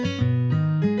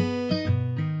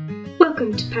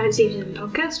Welcome to Parents Evening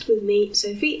Podcast with me,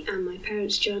 Sophie, and my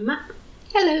parents, Joe and Matt.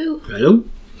 Hello. Hello.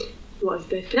 What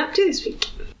have you both been up to this week?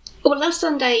 Well, last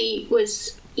Sunday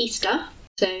was Easter,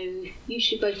 so you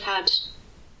two both had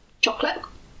chocolate.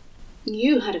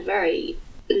 You had a very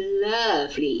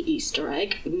lovely Easter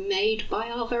egg made by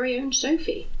our very own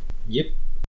Sophie. Yep.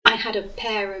 I had a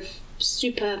pair of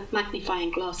super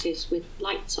magnifying glasses with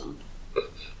lights on,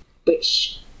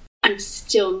 which I'm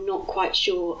still not quite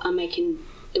sure are making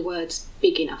the words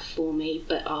big enough for me,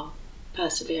 but I'll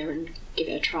persevere and give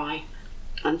it a try.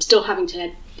 I'm still having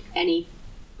to, any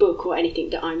book or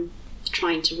anything that I'm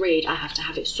trying to read, I have to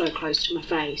have it so close to my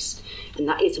face, and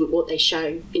that isn't what they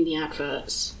show in the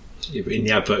adverts. Yeah, but in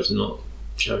the adverts, they're not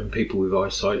showing people with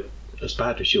eyesight as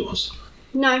bad as yours.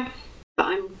 No, but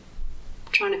I'm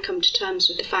trying to come to terms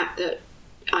with the fact that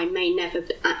I may never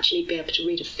actually be able to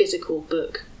read a physical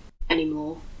book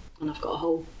anymore, and I've got a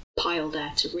whole pile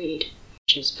there to read,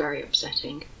 which is very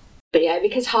upsetting. But yeah,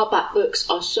 because hardback books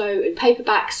are so...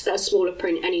 Paperbacks are smaller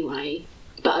print anyway,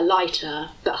 but are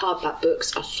lighter, but hardback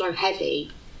books are so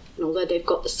heavy, and although they've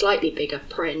got the slightly bigger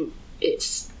print,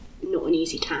 it's not an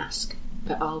easy task,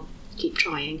 but I'll keep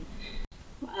trying.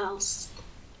 What else?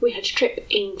 We had a trip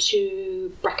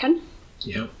into Brecon.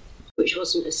 Yeah. Which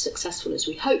wasn't as successful as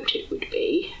we hoped it would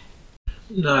be.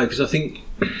 No, because I think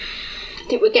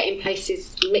we're getting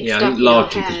places mixed up. Yeah, I think in our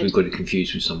largely because head. we've got it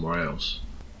confused with somewhere else.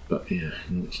 But yeah,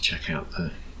 we need to check out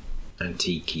the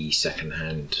antique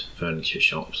second-hand furniture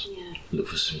shops. Yeah. Look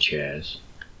for some chairs.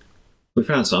 We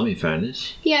found some, in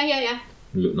fairness. Yeah.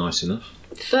 Look nice enough.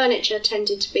 Furniture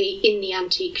tended to be in the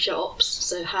antique shops,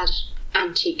 so had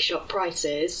antique shop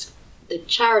prices. The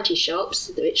charity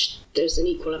shops, which there's an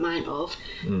equal amount of,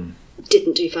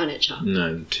 didn't do furniture.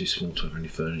 No, they're too small to have any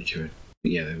furniture in.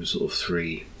 But yeah, there was sort of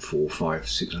 300, 400, 500,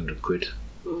 600 quid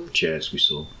chairs we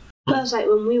saw. That was like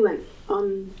when we went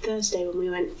on Thursday, when we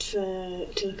went to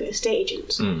look at estate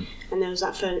agents, and there was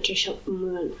that furniture shop, and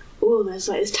we went, oh, there's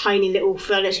like this tiny little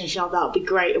furniture shop, that would be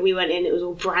great. And we went in, it was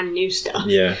all brand new stuff.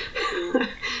 Yeah. But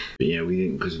yeah, we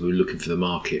think, because we were looking for the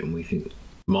market, and we think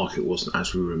the market wasn't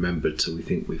as we remembered, so we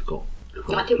think we've got the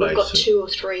right I think place. we've got 2 or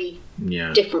 3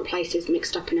 different places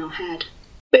mixed up in our head.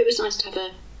 But it was nice to have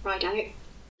a ride out.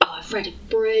 Oh, I've read a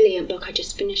brilliant book, I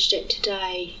just finished it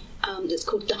today. It's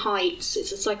called The Heights.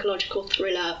 It's a psychological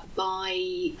thriller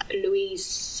by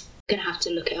Louise... I'm going to have to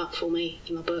look it up for me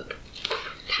in my book.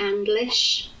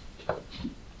 Candlish.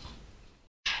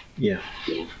 Yeah.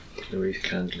 Yeah. Louise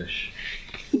Candlish.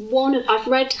 I've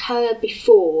read her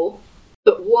before,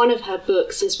 but one of her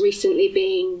books is recently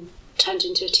being turned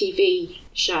into a TV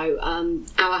show,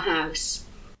 Our House,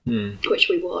 which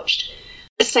we watched.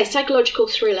 It's a psychological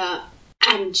thriller,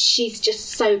 and she's just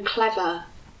so clever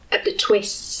at the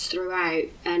twists throughout,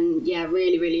 and yeah,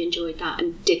 really, really enjoyed that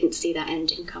and didn't see that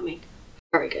ending coming.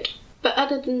 Very good. But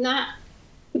other than that,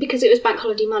 because it was Bank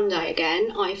Holiday Monday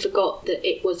again, I forgot that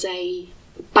it was a...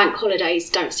 Bank holidays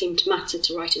don't seem to matter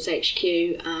to Writers HQ,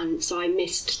 and so I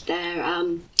missed their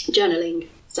journaling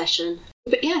session.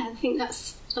 But yeah, I think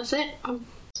that's it.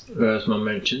 As Mum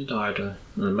mentioned, I had an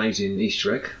amazing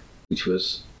Easter egg, which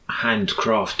was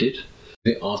handcrafted, a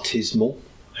bit artisanal,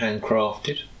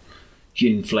 handcrafted,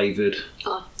 gin-flavoured.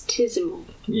 Artisanal.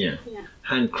 Yeah.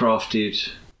 Handcrafted,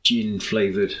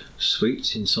 gin-flavoured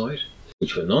sweets inside,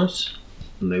 which were nice,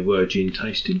 and they were gin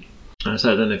tasting. And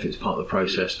so I don't know if it's part of the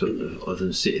process, but other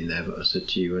than sitting there, but I said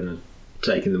to you, when I'd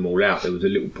taken them all out, there was a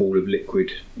little pool of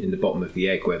liquid in the bottom of the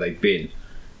egg where they'd been,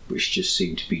 which just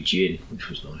seemed to be gin, which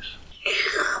was nice.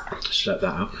 Slept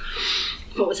that up.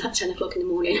 What was that, 10 o'clock in the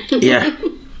morning? Yeah.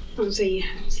 Obviously,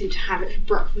 you seem to have it for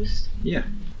breakfast. Yeah.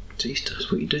 It's Easter,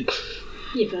 that's what you do.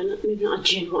 Yeah, but maybe not a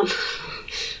gin one.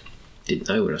 Didn't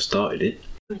know when I started it.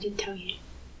 I did tell you.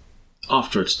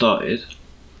 After I'd started...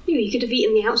 Yeah, you could have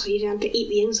eaten the outside, you didn't have to eat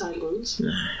the inside ones.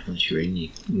 Nah, once you're in,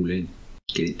 you're all in.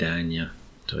 Get it down, yeah.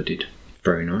 So I did.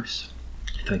 Very nice.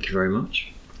 Thank you very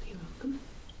much. You're welcome.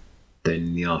 Then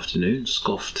in the afternoon,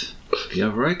 scoffed the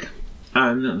other egg.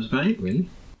 And that was about it, really.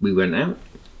 We went out.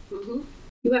 You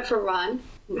went for a run,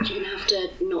 which you're going to have to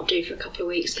not do for a couple of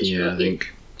weeks because you've got your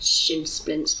shin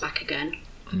splints back again.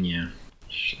 Yeah.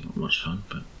 It's not much fun,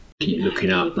 but keep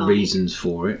looking up reasons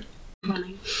for it.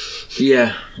 Running.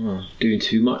 Yeah, well, doing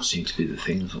too much seemed to be the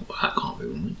thing. I thought, well, that can't be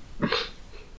right.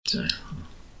 So,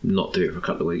 not do it for a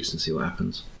couple of weeks and see what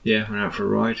happens. Yeah, went out for a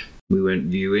ride. We went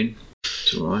viewing.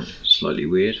 It's alright, slightly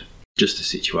weird. Just the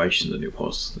situation that it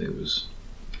was. There was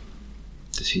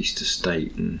deceased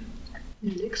estate and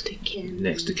next of kin.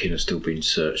 Next of kin are still being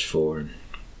searched for, and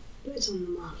but it's on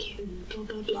the market and blah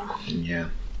blah blah. Yeah,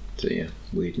 so yeah,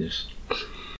 weirdness.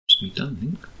 It's me done, I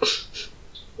think.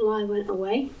 Well, I went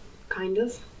away, kind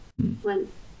of. Went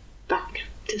back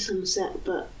to Somerset,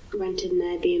 but rented an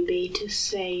Airbnb to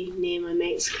stay near my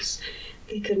mates because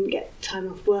they couldn't get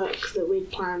time off work that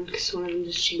we'd planned because one of them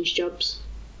just changed jobs.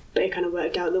 But it kind of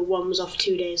worked out that one was off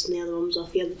 2 days and the other one was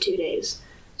off the other 2 days.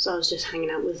 So I was just hanging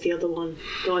out with the one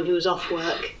who was off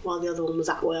work, while the other one was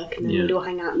at work, and then we'd all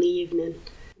hang out in the evening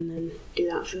and then do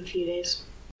that for a few days.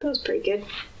 That was pretty good.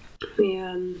 We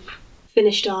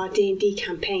finished our D&D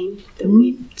campaign that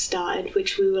we'd started,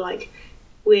 which we were like,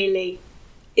 weirdly,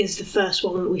 is the first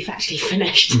one that we've actually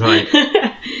finished. Right.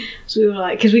 So we were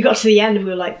like, because we got to the end and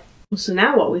we were like, well, so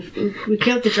now what? We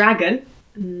killed the dragon.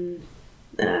 And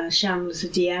Shan was the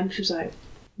DM. She was like,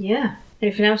 yeah.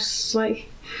 Anything else? Like,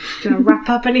 do you want to wrap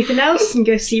up anything else and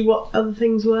go see what other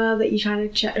things were that you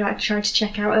tried to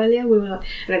check out earlier? We were like,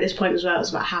 and at this point as well, it was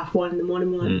about 1:30 in the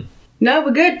morning. We were like, no,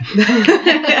 we're good.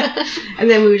 And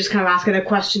then we were just kind of asking her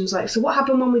questions like, so what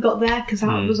happened when we got there? Because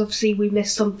that was obviously we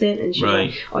missed something. And she was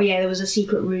like, oh yeah, there was a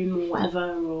secret room or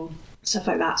whatever or stuff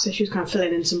like that. So she was kind of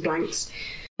filling in some blanks.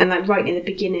 And like right in the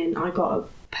beginning, I got a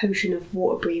potion of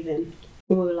water breathing.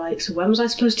 And we were like, so when was I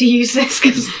supposed to use this?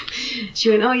 Because she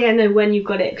went, oh yeah, no, when you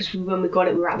got it. Because when we got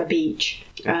it, we were at the beach.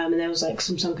 And there was like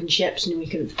some sunken ships and we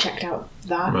could have checked out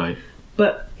that. Right.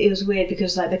 But it was weird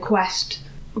because like the quest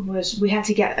was we had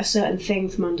to get a certain thing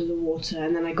from under the water,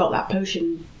 and then I got that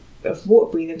potion of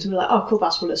water breathing, so we were like, oh cool,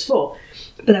 that's what it's for.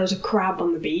 But there was a crab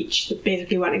on the beach that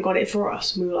basically went and got it for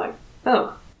us, and we were like,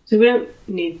 oh, so we don't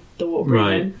need the water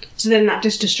breathing. Right. So then that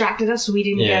just distracted us, so we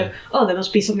didn't go, oh, there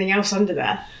must be something else under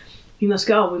there. We must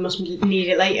go, we must need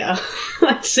it later.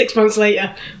 Like 6 months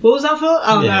later. What was that for?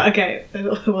 Oh no, okay,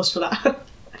 it was for that.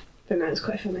 But no, it's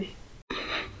quite funny.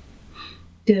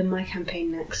 Doing my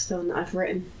campaign next, the one that I've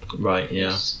written. Right,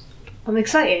 yeah. I'm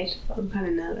excited, but I'm kind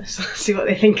of nervous. See what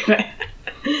they think of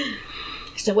it.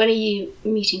 So when are you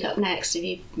meeting up next? Have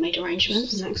you made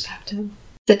arrangements? The next chapter.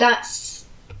 So that's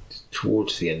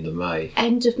towards the end of May.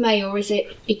 End of May, or is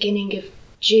it beginning of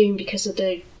June because of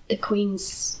the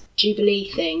Queen's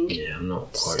Jubilee thing? Yeah, I'm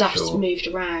not quite Stuff's sure. moved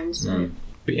around. So.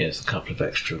 But yeah, it's a couple of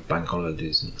extra bank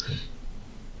holidays.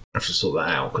 I have to sort that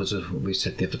out because we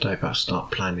said the other day about start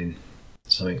planning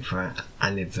something for our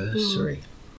anniversary.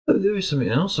 But there is something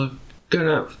else. I'm going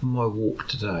out for my walk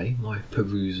today, my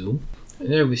perusal. You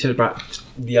know, we said about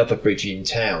the other bridge in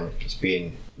town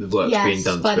being done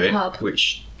to it, pub.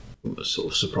 Which sort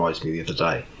of surprised me the other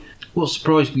day. What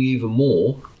surprised me even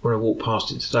more when I walked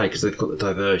past it today, because they've got the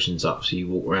diversions up, so you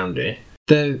walk around it.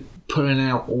 They're pulling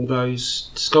out all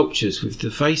those sculptures with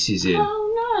the faces in.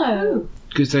 Oh no!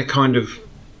 Because they kind of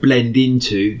blend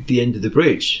into the end of the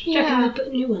bridge. Do you reckon they'll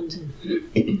put new ones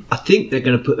in? I think they're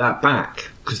going to put that back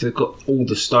because they've got all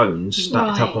the stones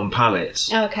stacked up on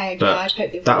pallets. Okay, but I'd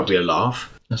hope that'll be a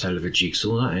laugh. That's a hell of a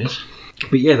jigsaw, that is.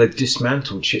 But yeah, they've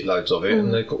dismantled shitloads of it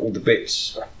and they've got all the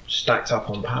bits stacked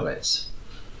up on pallets.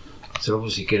 So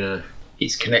obviously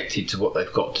it's connected to what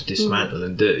they've got to dismantle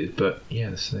and do. But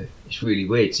yeah, it's really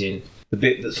weird seeing the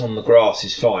bit that's on the grass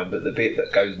is fine, but the bit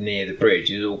that goes near the bridge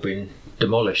has all been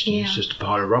demolished and it's just a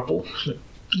pile of rubble.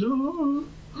 No.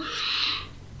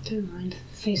 Don't mind.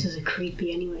 Faces are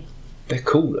creepy anyway. They're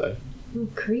cool though. Oh,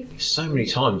 creepy. So many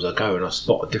times I go and I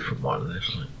spot a different one and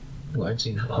it's like, oh, I haven't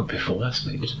seen that one before, that's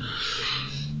weird.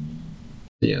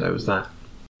 Yeah, there was that.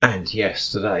 And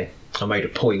yes, today I made a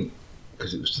point,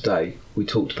 because it was today, we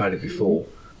talked about it before.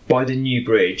 By the new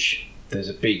bridge, there's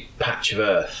a big patch of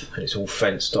earth and it's all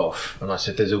fenced off. And I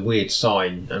said, there's a weird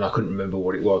sign, and I couldn't remember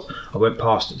what it was. I went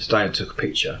past it today and took a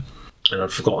picture, and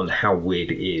I'd forgotten how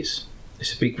weird it is.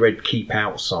 It's a big red keep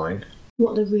out sign.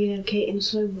 What, the relocating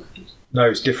slow workers? No,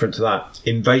 it's different to that.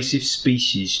 Invasive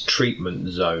species treatment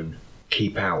zone.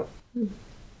 Keep out.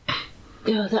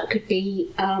 Oh, that could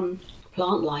be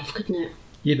plant life, couldn't it?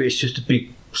 Yeah, but it's just a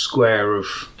big square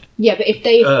of Yeah, but if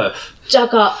they've earth,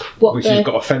 dug up which has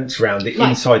got a fence around it,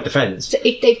 inside the fence. So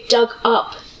if they've dug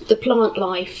up the plant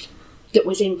life that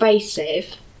was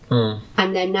invasive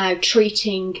and they're now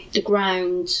treating the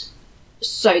ground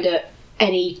so that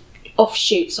any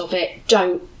offshoots of it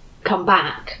don't come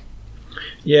back.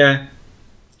 Yeah,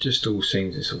 just all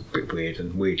seems it's all a bit weird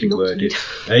and weirdly Not worded.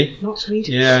 Swede. Not Swede.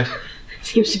 Yeah.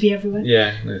 Seems to be everywhere.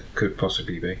 Yeah, it could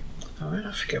possibly be. Oh,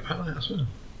 I forget about that as well.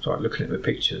 So looking at the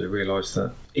pictures, I realised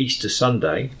that Easter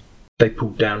Sunday they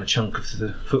pulled down a chunk of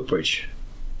the footbridge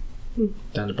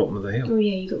down the bottom of the hill. Oh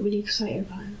yeah, you got really excited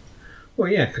about it.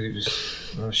 Well, yeah, because it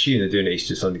was. I assume they're doing it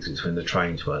Easter Sunday because it's when the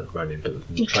trains weren't running, but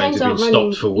the trains have been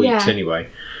stopped for weeks anyway.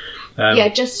 Yeah,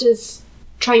 just as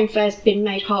train fares been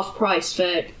made half price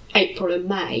for April and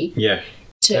May. Yeah.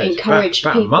 To encourage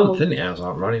about people. About a month, isn't it? Ours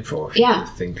aren't running for. Yeah.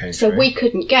 The thing came so through. we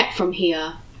couldn't get from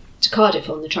here to Cardiff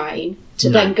on the train to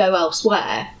then go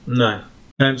elsewhere. No.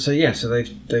 So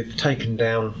they've taken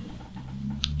down.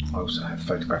 I also have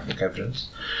photographic evidence.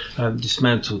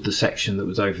 Dismantled the section that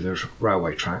was over the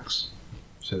railway tracks.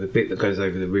 So the bit that goes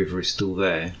over the river is still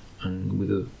there, and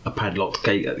with a padlocked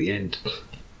gate at the end,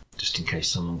 just in case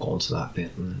someone got onto that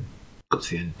bit and got to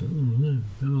the end. But, oh no,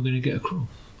 how am I going to get across?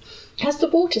 Has the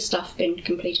water stuff been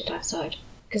completed outside?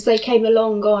 Because they came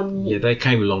along on... Yeah, they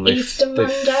came along. Easter They've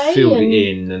Monday filled it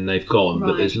in and they've gone, Right.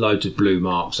 but there's loads of blue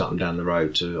marks up and down the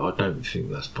road, so I don't think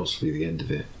that's possibly the end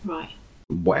of it. Right.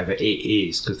 Whatever it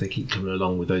is, because they keep coming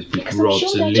along with those big 'cause I'm rods sure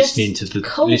and they're listening just to the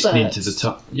culverts.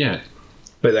 top. Yeah,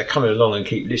 but they're coming along and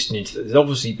keep listening to. There's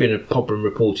obviously been a problem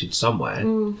reported somewhere.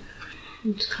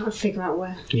 I just can't figure out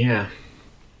where. Yeah,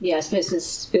 Yeah, I suppose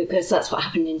it's because that's what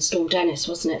happened in Storm Dennis,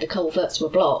 wasn't it? The culverts were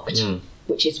blocked,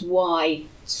 which is why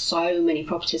so many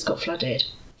properties got flooded.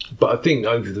 but I think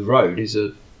over the road is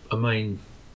the main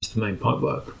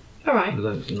pipework. All right. I'm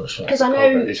not sure. 'Cause I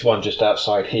know- this one just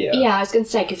outside here. Yeah, I was going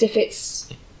to say, because if it's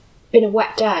been a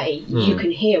wet day, you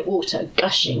can hear water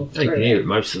gushing through. You can hear it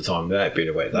most of the time without it being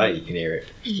a wet day. You can hear it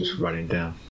just running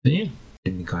down. But yeah,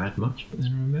 didn't think I had much, but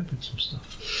then I remembered some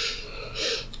stuff.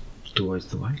 It's always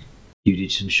the way. You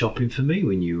did some shopping for me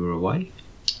when you were away.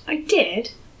 I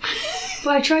did,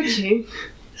 but I tried to.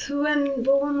 So when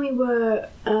we were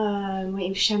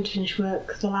waiting for Shan to finish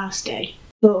work the last day,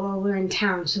 but while we're in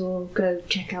town, so we'll go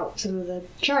check out some of the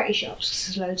charity shops,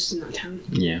 'cause there's loads in that town.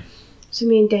 Yeah. So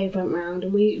me and Dave went round,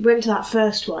 and we went to that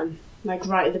first one, like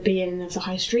right at the beginning of the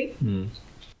high street.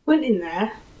 Went in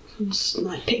there, and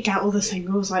like picked out all the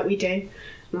singles like we do,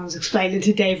 and I was explaining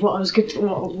to Dave what was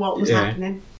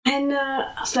happening, and I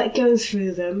was like going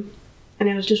through them, and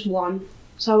it was just one.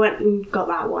 So I went and got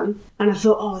that one, and I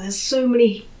thought, oh, there's so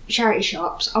many charity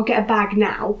shops. I'll get a bag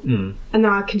now, and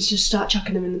now I can just start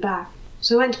chucking them in the bag.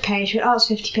 So I went to pay. She went, oh, it's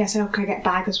 50p. I said, oh, can I get a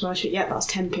bag as well? She went, yeah, that's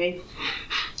 10p.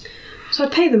 So I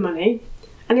pay the money,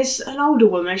 and it's an older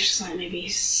woman. She's like maybe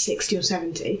 60 or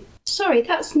 70. Sorry,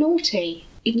 that's naughty.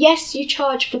 Yes, you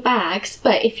charge for bags,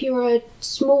 but if you're a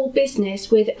small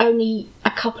business with only a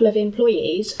couple of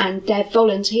employees and they're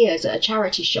volunteers at a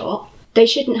charity shop, they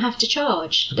shouldn't have to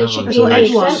charge. They should be an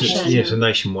exemption. Yeah, it's a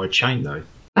nationwide chain though.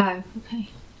 Oh, okay.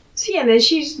 So yeah, then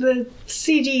she's the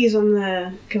CDs on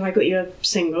the, because I got you a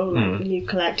single, like you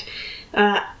collect.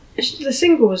 The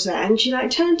single was there, and she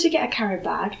like turned to get a carry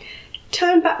bag,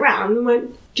 turned back round and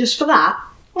went, just for that?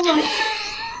 I'm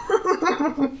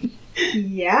like,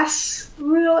 yes.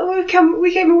 We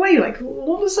came away like,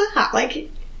 what was that? Like,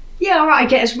 yeah, alright, I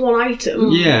get it's one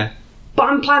item. Yeah. But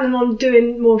I'm planning on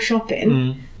doing more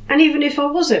shopping. And even if I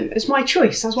wasn't, it's my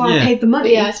choice. That's why I paid the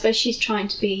money. Yeah, I suppose she's trying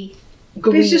to be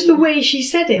But it's just the way she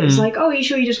said it. It was like, oh, are you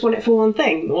sure you just want it for one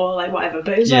thing? Or like whatever.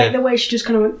 But it was like the way she just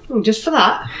kind of went, oh, just for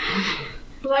that?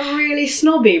 It was like really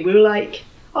snobby. We were like,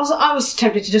 I was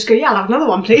tempted to just go, yeah, I'll have another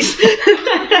one, please.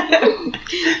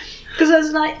 Because I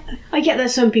was like, I get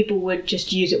that some people would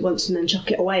just use it once and then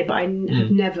chuck it away, but I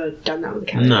have never done that with a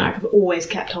carry bag. I've always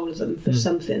kept hold of them for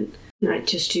something. Like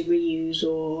just to reuse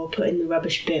or put in the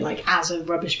rubbish bin, like as a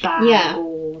rubbish bag. Yeah,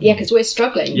 or... yeah, because we're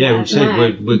struggling. Yeah, we said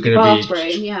we're going to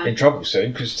be yeah. in trouble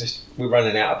soon because we're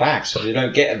running out of bags, so we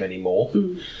don't get them anymore.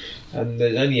 And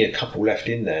there's only a couple left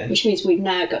in there. Which means we've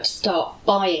now got to start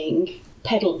buying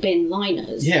pedal bin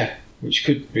liners. Yeah, which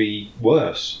could be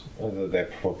worse, although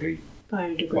they're probably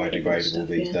biodegradable stuff,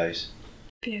 these days.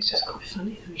 But yeah, it's just quite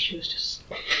funny. I mean, she was just...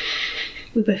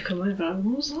 We both come over and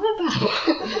what was that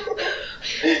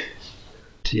about?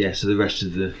 So the rest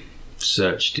of the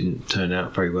search didn't turn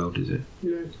out very well, did it?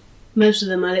 No. Most of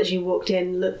them, I literally walked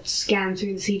in, looked, scanned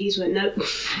through the CDs, went nope,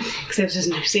 because there was just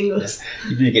no singles.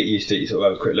 You do get used to it, you sort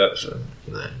of have a quick look, so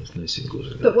no, there's no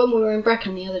singles. But when we were in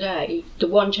Brecon the other day, the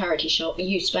one charity shop,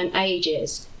 you spent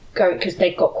ages going, because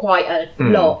they've got quite a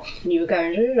lot, and you were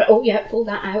going, oh yeah, pull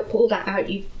that out,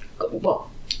 you've got, what,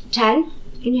 10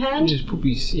 in your hand? There's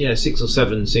probably, 6 or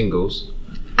 7 singles.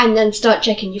 And then start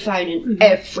checking your phone, and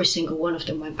every single one of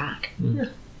them went back. Yeah,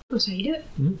 that's how you do it.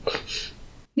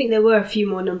 I think there were a few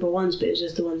more number ones, but it was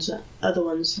just the other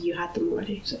ones you had them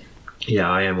already. So.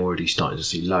 Yeah, I am already starting to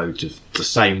see loads of the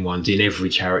same ones in every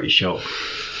charity shop.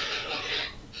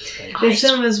 There's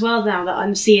some as well now that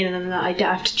I'm seeing and that I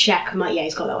don't have to check. I'm like, yeah,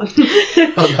 he's got that one.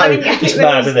 Oh no, it's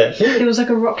mad, isn't it? There was like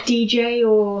a rock DJ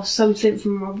or something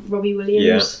from Robbie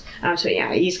Williams. Yeah. And I was like,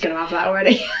 yeah, he's going to have that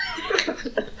already.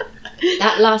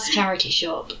 That last charity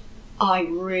shop, I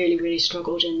really, really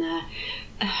struggled in there.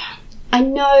 I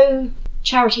know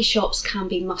charity shops can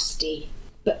be musty,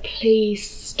 but please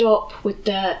stop with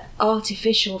the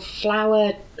artificial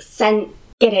flower scent.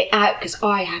 Get it out, because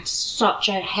I had such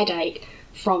a headache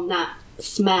from that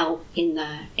smell in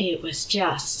there. It was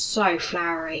just so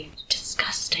flowery.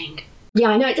 Disgusting. Yeah,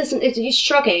 I know it doesn't. You're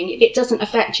shrugging. It doesn't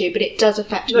affect you, but it does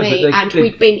affect me. But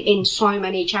we've been in so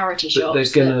many charity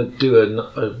shops. They're going to do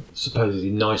a supposedly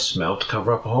nice smell to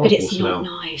cover up a horrible smell. But it's not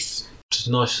nice. It's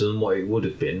nicer than what it would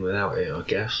have been without it, I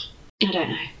guess. I don't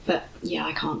know, but yeah,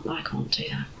 I can't do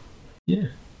that. Yeah,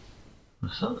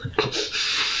 that's something.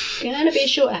 It's going to be a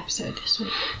short episode this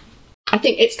week. I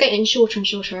think it's getting shorter and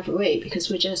shorter every week because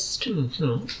we're just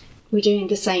we're doing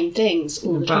the same things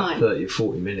all the time. About 30 or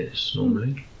 40 minutes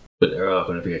normally. But there are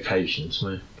going to be occasions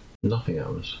where nothing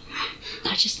happens.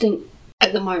 I just think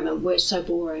at the moment we're so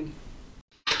boring.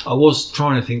 I was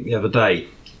trying to think the other day,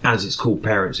 as it's called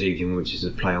Parents' Evening, which is a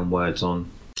play on words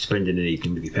on spending an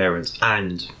evening with your parents,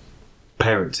 and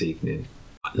Parents' Evening,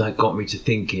 that got me to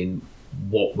thinking,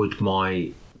 what would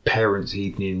my Parents'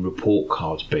 Evening report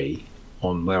card be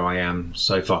on where I am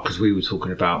so far? Because we were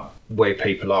talking about where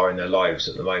people are in their lives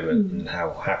at the moment and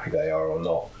how happy they are or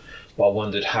not. But I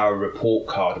wondered how a report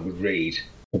card would read,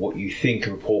 or what you think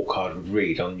a report card would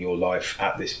read on your life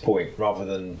at this point, rather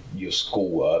than your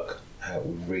schoolwork, how it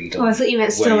would read on. I thought you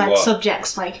meant still like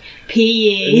subjects like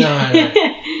PE. No.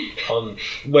 On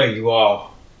where you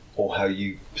are or how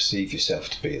you perceive yourself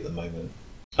to be at the moment.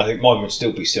 I think mine would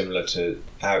still be similar to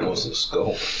how it was at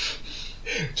school.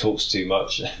 Talks too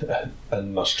much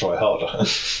and must try harder.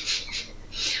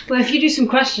 Well, if you do some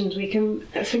questions, we can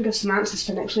think of some answers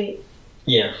for next week.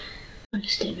 Yeah. I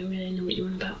just didn't really know what you were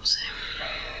on about, so.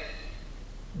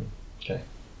 Okay.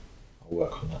 I'll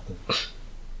work on that then.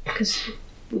 Because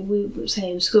we would say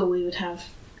in school we would have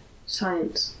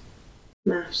science,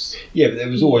 maths. Yeah, but there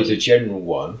was always a general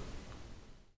one.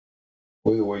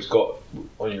 We always got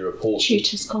on your report.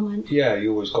 Tutor's comment. Yeah,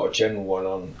 you always got a general one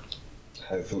on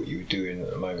how I thought you were doing at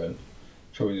the moment.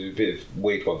 So it was a bit of a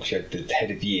weird one because the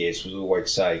head of years would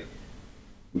always say,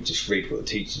 we just read what the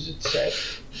teachers had said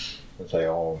and say,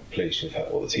 oh, I'm pleased with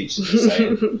what the teachers are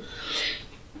saying.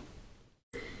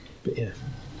 But yeah.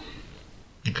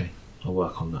 Okay, I'll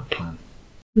work on that plan.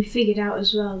 We figured out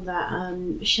as well that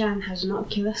Shan has an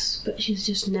Oculus, but she's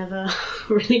just never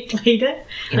really played it.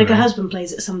 Like her husband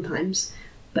plays it sometimes,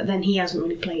 but then he hasn't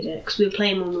really played it because we were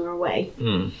playing when we were away.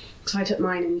 So I took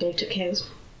mine and Dave took his,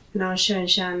 and I was showing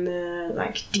Shan the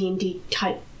like D&D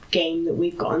type game that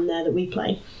we've got on there that we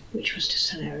play, which was just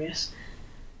hilarious.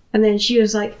 And then she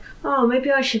was like, "Oh, maybe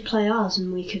I should play ours,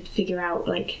 and we could figure out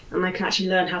like, and I can actually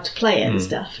learn how to play it and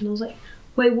stuff." And I was like,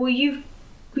 "Wait, will you?"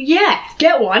 Yeah,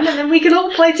 get one and then we can all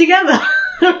play together.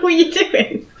 What are you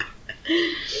doing?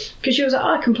 Because she was like,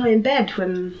 oh, I can play in bed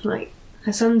when like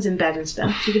her son's in bed and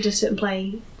stuff. She could just sit and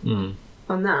play on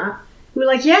that. We were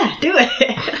like, yeah, do it.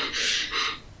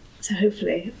 So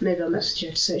hopefully, maybe I'll message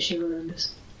her so she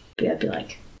remembers. But yeah, I'd be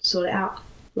like, sort it out,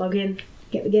 log in,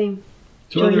 get the game.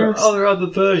 So are there other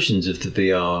versions of the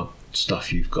VR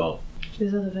stuff you've got?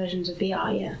 There's other versions of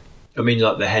VR, yeah. I mean,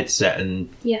 like the headset and...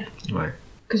 Yeah. Right.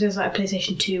 Because there's like a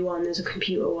PlayStation 2 one, there's a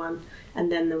computer one,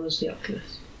 and then there was the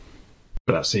Oculus.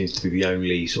 But that seems to be the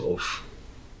only sort of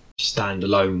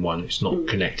standalone one. It's not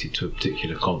connected to a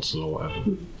particular console or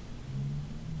whatever.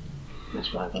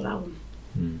 That's why I got that one.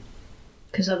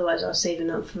 Because otherwise I was saving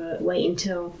up for waiting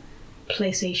until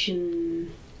PlayStation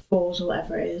 4s or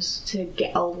whatever it is to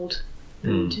get old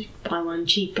and to buy one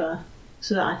cheaper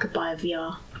so that I could buy a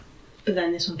VR. But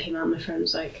then this one came out and my friend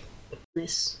was like,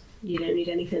 "This, you don't need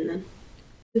anything then."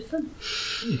 Good fun.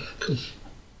 Yeah, cool.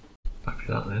 Back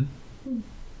to that then.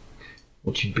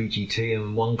 Watching BGT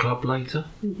and One Club later.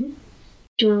 Do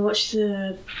you want to watch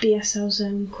the BSL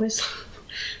Zone quiz?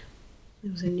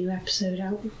 There was a new episode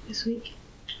out this week.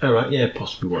 Alright, yeah,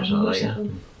 possibly watch that later.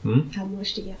 Haven't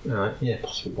watched it yet. Alright, yeah,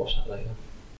 possibly watch that later.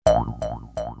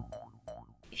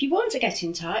 If you want to get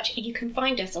in touch, you can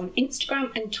find us on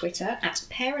Instagram and Twitter at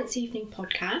Parents Evening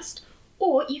Podcast,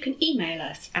 or you can email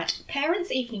us at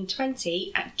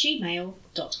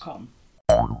parentsevening20@gmail.com.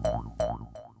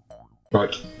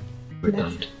 Right, we're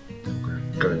done.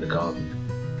 Go in the garden.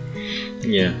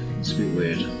 Yeah, it's a bit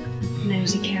weird.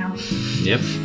 Nosy cow. Yep.